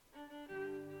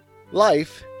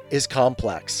Life is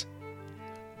complex.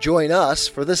 Join us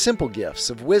for the simple gifts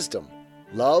of wisdom,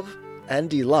 love, and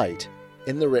delight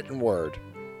in the written word.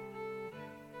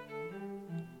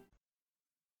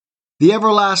 The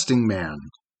Everlasting Man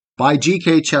by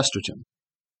G.K. Chesterton.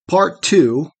 Part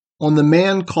 2 on the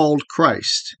Man Called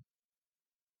Christ.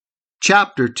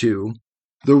 Chapter 2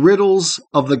 The Riddles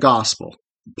of the Gospel.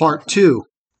 Part 2.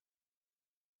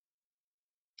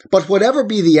 But whatever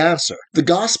be the answer, the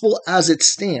Gospel as it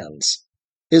stands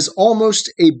is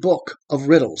almost a book of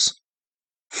riddles.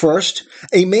 First,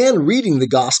 a man reading the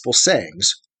Gospel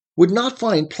sayings would not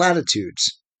find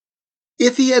platitudes.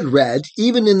 If he had read,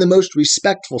 even in the most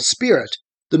respectful spirit,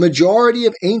 the majority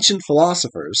of ancient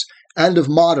philosophers and of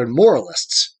modern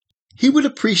moralists, he would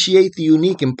appreciate the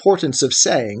unique importance of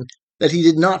saying that he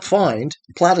did not find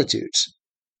platitudes.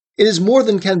 It is more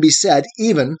than can be said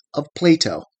even of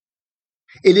Plato.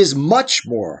 It is much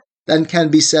more than can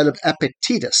be said of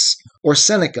Epictetus, or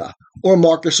Seneca, or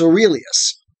Marcus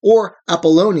Aurelius, or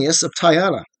Apollonius of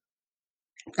Tyana.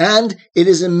 And it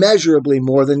is immeasurably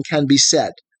more than can be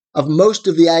said of most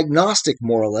of the agnostic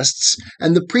moralists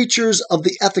and the preachers of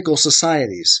the ethical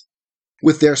societies,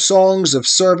 with their songs of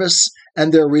service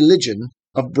and their religion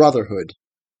of brotherhood.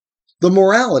 The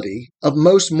morality of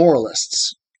most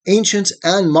moralists, ancient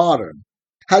and modern,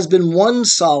 has been one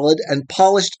solid and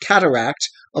polished cataract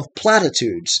of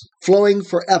platitudes flowing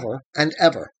forever and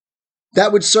ever.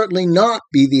 That would certainly not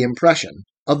be the impression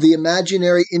of the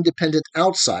imaginary independent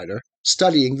outsider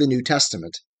studying the New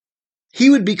Testament. He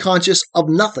would be conscious of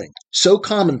nothing so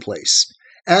commonplace,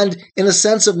 and in a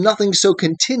sense of nothing so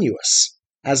continuous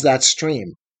as that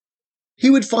stream. He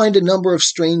would find a number of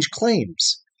strange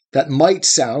claims that might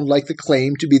sound like the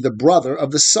claim to be the brother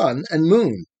of the sun and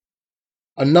moon,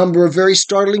 a number of very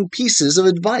startling pieces of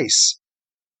advice,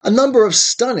 a number of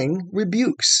stunning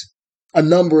rebukes, a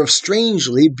number of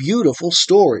strangely beautiful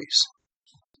stories.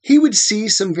 He would see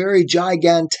some very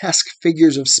gigantesque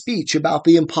figures of speech about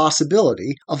the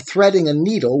impossibility of threading a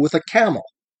needle with a camel,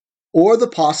 or the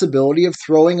possibility of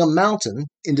throwing a mountain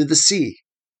into the sea.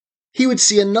 He would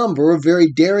see a number of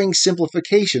very daring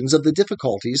simplifications of the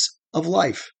difficulties of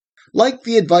life, like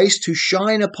the advice to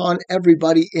shine upon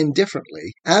everybody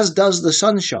indifferently, as does the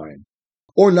sunshine,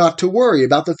 or not to worry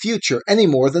about the future any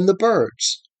more than the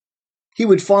birds. He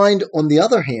would find, on the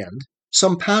other hand,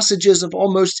 some passages of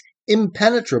almost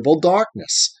impenetrable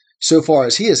darkness, so far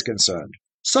as he is concerned,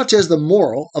 such as the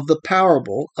moral of the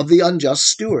parable of the unjust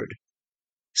steward.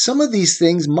 Some of these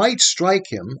things might strike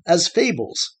him as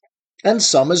fables, and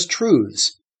some as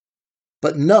truths,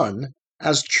 but none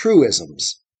as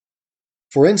truisms.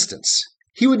 For instance,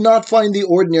 he would not find the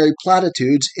ordinary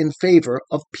platitudes in favor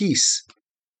of peace.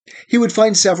 He would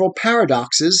find several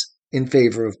paradoxes in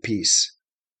favor of peace.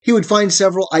 He would find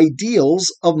several ideals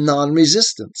of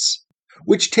non-resistance,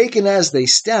 which taken as they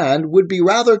stand would be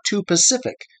rather too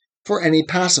pacific for any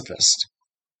pacifist.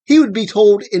 He would be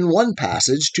told in one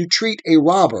passage to treat a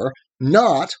robber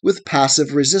not with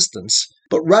passive resistance,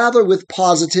 but rather with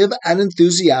positive and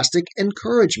enthusiastic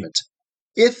encouragement,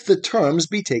 if the terms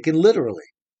be taken literally,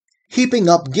 heaping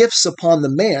up gifts upon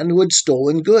the man who had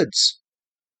stolen goods.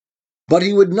 But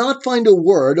he would not find a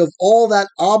word of all that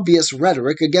obvious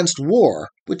rhetoric against war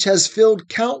which has filled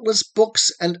countless books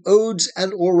and odes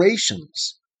and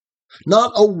orations.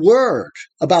 Not a word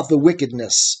about the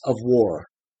wickedness of war,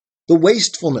 the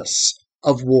wastefulness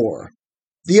of war,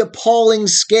 the appalling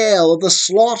scale of the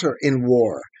slaughter in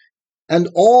war, and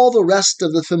all the rest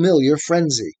of the familiar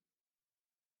frenzy.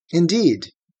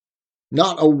 Indeed,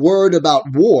 not a word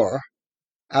about war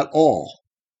at all.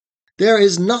 There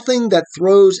is nothing that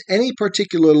throws any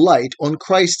particular light on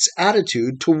Christ's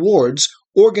attitude towards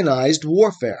organized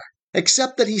warfare,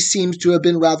 except that he seems to have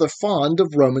been rather fond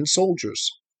of Roman soldiers.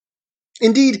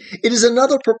 Indeed, it is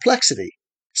another perplexity,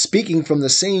 speaking from the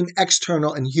same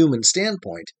external and human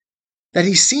standpoint, that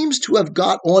he seems to have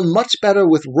got on much better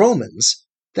with Romans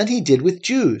than he did with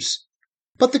Jews.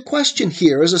 But the question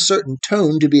here is a certain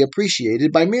tone to be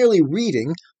appreciated by merely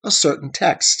reading a certain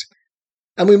text,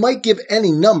 and we might give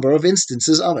any number of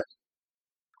instances of it.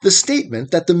 The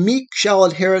statement that the meek shall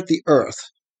inherit the earth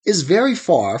is very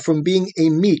far from being a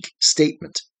meek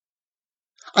statement.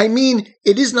 I mean,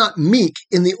 it is not meek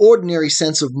in the ordinary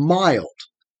sense of mild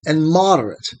and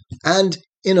moderate and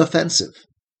inoffensive.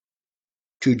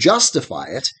 To justify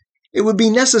it, it would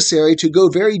be necessary to go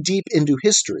very deep into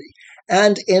history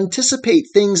and anticipate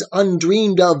things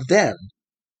undreamed of then,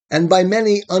 and by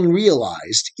many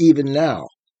unrealized even now,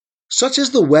 such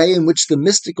as the way in which the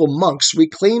mystical monks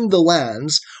reclaimed the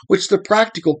lands which the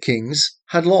practical kings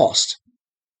had lost.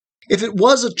 If it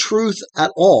was a truth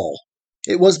at all,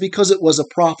 it was because it was a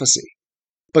prophecy,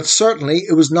 but certainly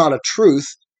it was not a truth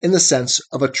in the sense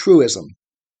of a truism.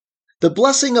 The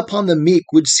blessing upon the meek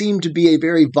would seem to be a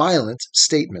very violent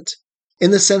statement,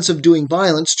 in the sense of doing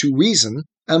violence to reason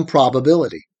and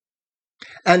probability.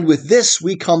 And with this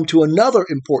we come to another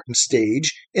important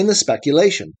stage in the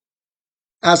speculation.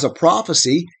 As a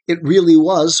prophecy, it really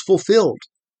was fulfilled,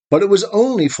 but it was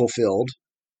only fulfilled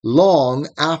long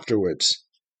afterwards.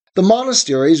 The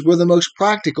monasteries were the most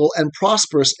practical and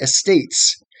prosperous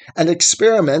estates and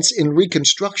experiments in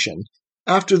reconstruction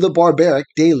after the barbaric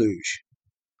deluge.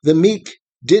 The meek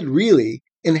did really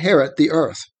inherit the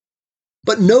earth.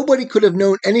 But nobody could have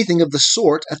known anything of the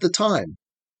sort at the time,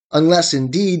 unless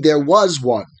indeed there was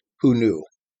one who knew.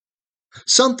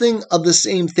 Something of the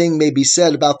same thing may be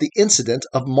said about the incident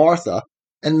of Martha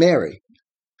and Mary,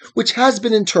 which has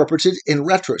been interpreted in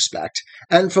retrospect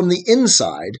and from the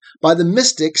inside by the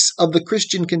mystics of the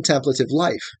Christian contemplative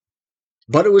life.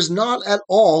 But it was not at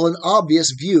all an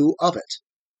obvious view of it.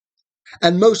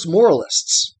 And most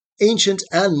moralists, ancient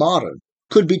and modern,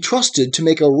 could be trusted to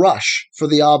make a rush for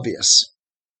the obvious.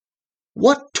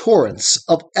 What torrents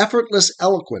of effortless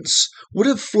eloquence would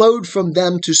have flowed from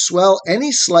them to swell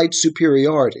any slight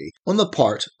superiority on the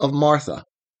part of Martha?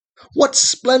 What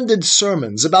splendid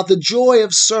sermons about the joy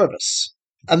of service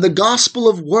and the gospel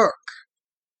of work,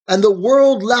 and the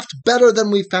world left better than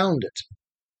we found it,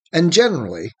 and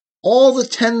generally all the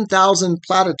 10,000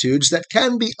 platitudes that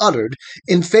can be uttered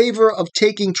in favor of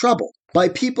taking trouble by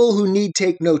people who need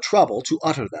take no trouble to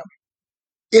utter them.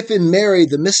 If in Mary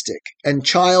the mystic and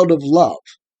child of love,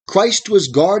 Christ was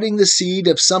guarding the seed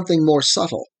of something more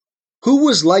subtle, who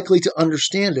was likely to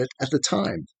understand it at the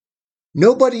time?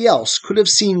 Nobody else could have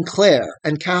seen Claire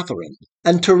and Catherine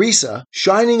and Teresa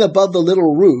shining above the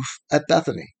little roof at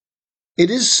Bethany.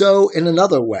 It is so in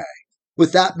another way,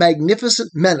 with that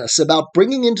magnificent menace about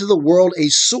bringing into the world a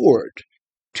sword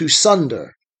to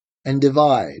sunder and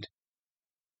divide.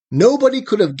 Nobody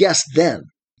could have guessed then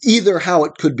either how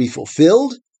it could be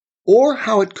fulfilled or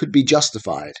how it could be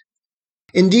justified.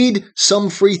 Indeed, some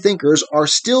free thinkers are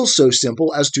still so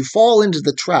simple as to fall into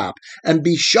the trap and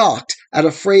be shocked at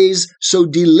a phrase so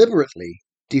deliberately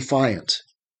defiant.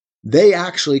 They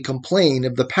actually complain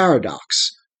of the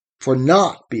paradox for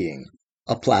not being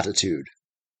a platitude.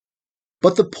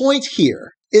 But the point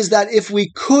here is that if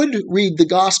we could read the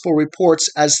gospel reports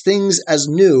as things as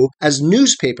new as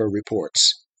newspaper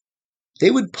reports,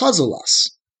 they would puzzle us,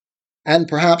 and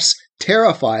perhaps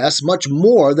terrify us much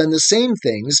more than the same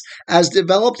things as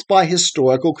developed by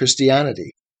historical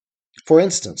Christianity. For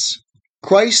instance,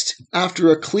 Christ,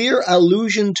 after a clear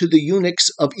allusion to the eunuchs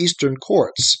of Eastern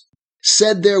courts,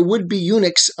 said there would be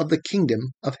eunuchs of the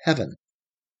kingdom of heaven.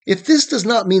 If this does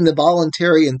not mean the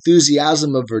voluntary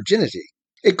enthusiasm of virginity,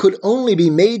 it could only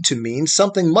be made to mean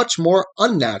something much more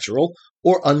unnatural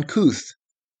or uncouth.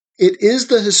 It is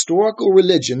the historical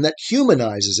religion that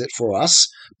humanizes it for us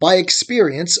by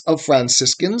experience of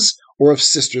Franciscans or of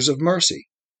Sisters of Mercy.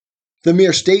 The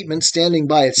mere statement standing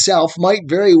by itself might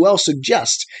very well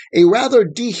suggest a rather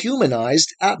dehumanized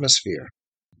atmosphere,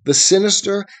 the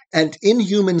sinister and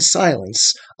inhuman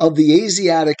silence of the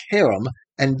Asiatic harem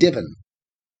and divan.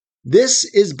 This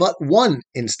is but one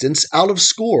instance out of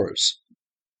scores.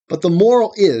 But the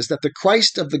moral is that the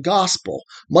Christ of the gospel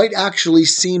might actually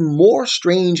seem more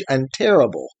strange and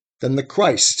terrible than the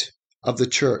Christ of the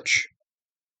church.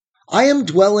 I am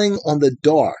dwelling on the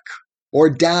dark, or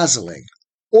dazzling,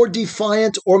 or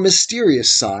defiant or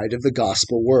mysterious side of the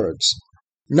gospel words,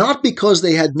 not because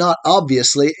they had not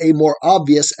obviously a more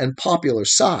obvious and popular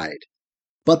side,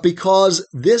 but because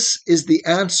this is the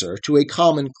answer to a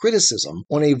common criticism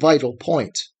on a vital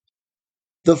point.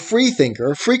 The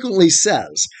freethinker frequently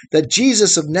says that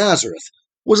Jesus of Nazareth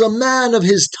was a man of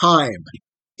his time,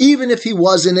 even if he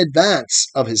was in advance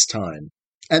of his time,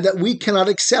 and that we cannot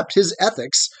accept his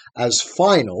ethics as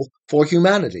final for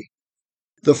humanity.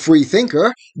 The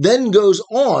freethinker then goes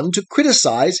on to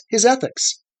criticize his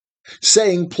ethics,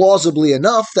 saying plausibly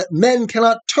enough that men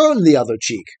cannot turn the other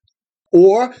cheek,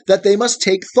 or that they must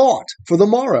take thought for the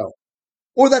morrow,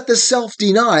 or that the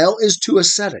self-denial is too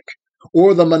ascetic,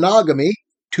 or the monogamy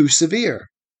too severe.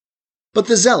 But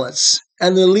the zealots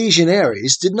and the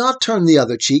legionaries did not turn the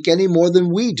other cheek any more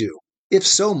than we do, if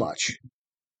so much.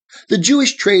 The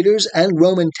Jewish traders and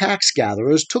Roman tax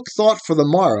gatherers took thought for the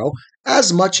morrow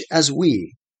as much as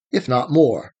we, if not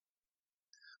more.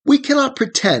 We cannot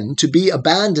pretend to be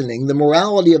abandoning the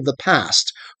morality of the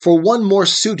past for one more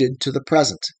suited to the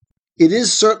present. It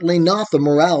is certainly not the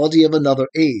morality of another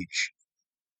age,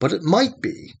 but it might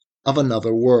be of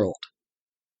another world.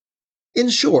 In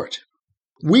short,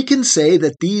 we can say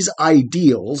that these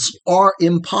ideals are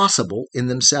impossible in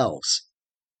themselves.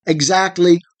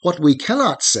 Exactly what we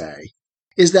cannot say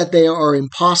is that they are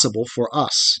impossible for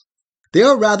us. They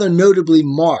are rather notably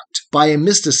marked by a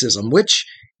mysticism which,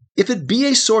 if it be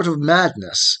a sort of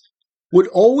madness, would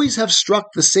always have struck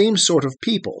the same sort of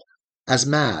people as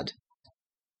mad.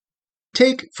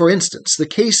 Take, for instance, the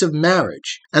case of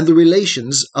marriage and the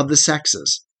relations of the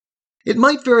sexes. It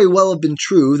might very well have been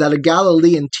true that a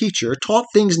Galilean teacher taught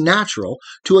things natural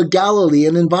to a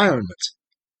Galilean environment,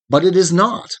 but it is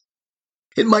not.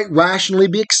 It might rationally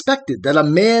be expected that a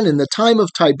man in the time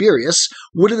of Tiberius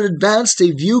would have advanced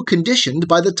a view conditioned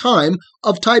by the time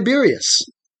of Tiberius,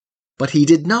 but he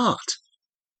did not.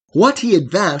 What he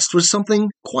advanced was something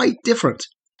quite different,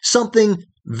 something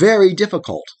very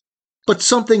difficult, but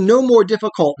something no more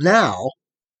difficult now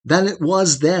than it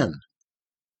was then.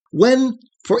 When,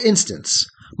 for instance,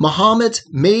 Muhammad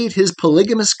made his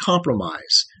polygamous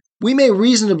compromise, we may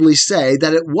reasonably say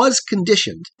that it was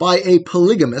conditioned by a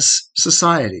polygamous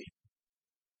society.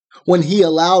 When he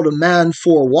allowed a man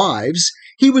 4 wives,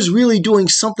 he was really doing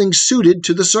something suited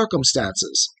to the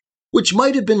circumstances, which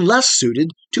might have been less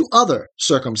suited to other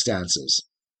circumstances.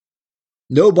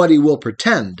 Nobody will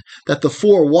pretend that the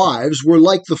 4 wives were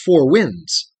like the 4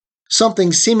 winds,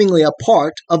 something seemingly a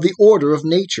part of the order of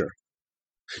nature.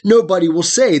 Nobody will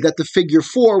say that the figure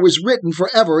 4 was written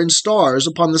forever in stars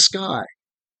upon the sky.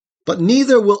 But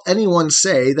neither will anyone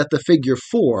say that the figure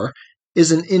 4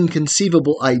 is an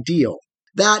inconceivable ideal,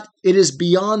 that it is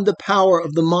beyond the power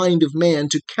of the mind of man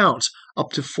to count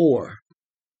up to 4,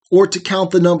 or to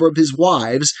count the number of his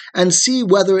wives and see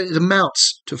whether it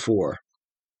amounts to 4.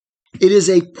 It is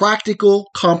a practical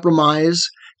compromise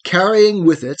carrying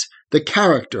with it the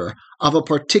character of a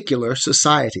particular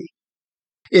society.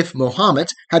 If Mohammed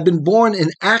had been born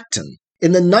in Acton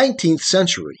in the 19th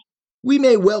century, we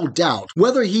may well doubt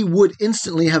whether he would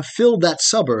instantly have filled that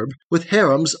suburb with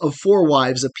harems of 4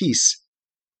 wives apiece.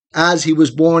 As he was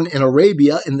born in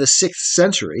Arabia in the 6th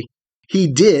century,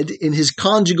 he did, in his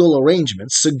conjugal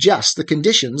arrangements, suggest the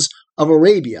conditions of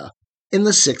Arabia in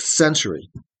the 6th century.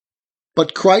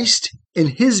 But Christ, in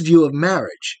his view of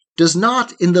marriage, does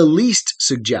not in the least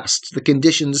suggest the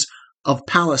conditions of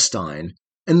Palestine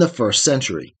in the 1st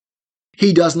century.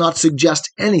 He does not suggest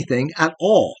anything at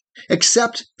all,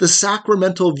 except the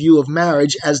sacramental view of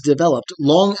marriage as developed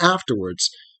long afterwards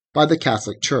by the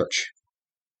Catholic Church.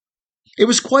 It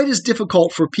was quite as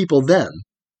difficult for people then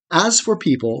as for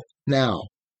people now.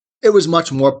 It was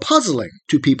much more puzzling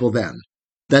to people then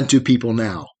than to people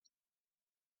now.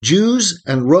 Jews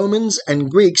and Romans and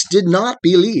Greeks did not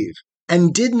believe,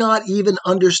 and did not even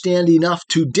understand enough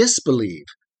to disbelieve,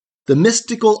 the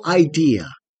mystical idea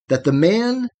that the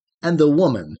man and the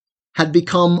woman had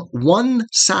become one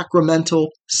sacramental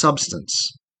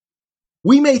substance.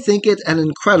 We may think it an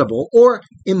incredible or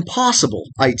impossible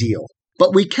ideal,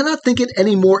 but we cannot think it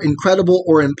any more incredible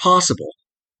or impossible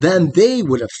than they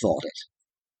would have thought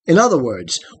it. In other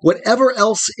words, whatever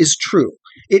else is true,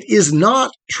 it is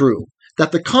not true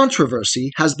that the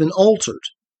controversy has been altered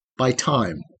by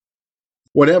time.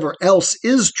 Whatever else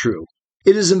is true,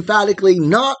 it is emphatically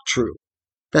not true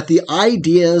that the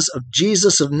ideas of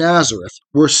Jesus of Nazareth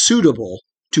were suitable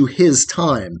to his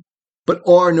time, but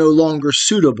are no longer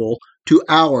suitable to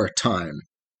our time.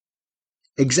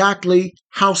 Exactly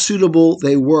how suitable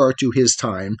they were to his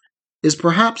time is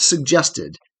perhaps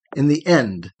suggested in the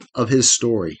end of his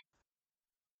story.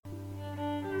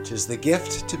 'Tis the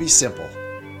gift to be simple.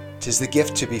 'Tis the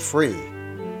gift to be free.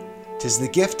 'Tis the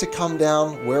gift to come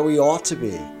down where we ought to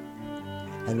be.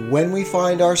 And when we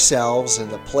find ourselves in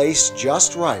the place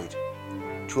just right,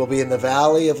 'twill be in the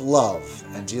valley of love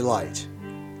and delight.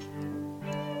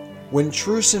 When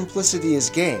true simplicity is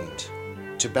gained,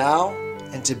 to bow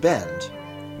and to bend,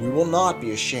 we will not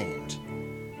be ashamed.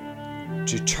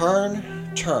 To turn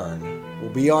will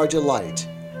be our delight,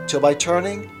 till by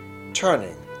turning,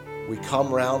 we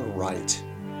come round right.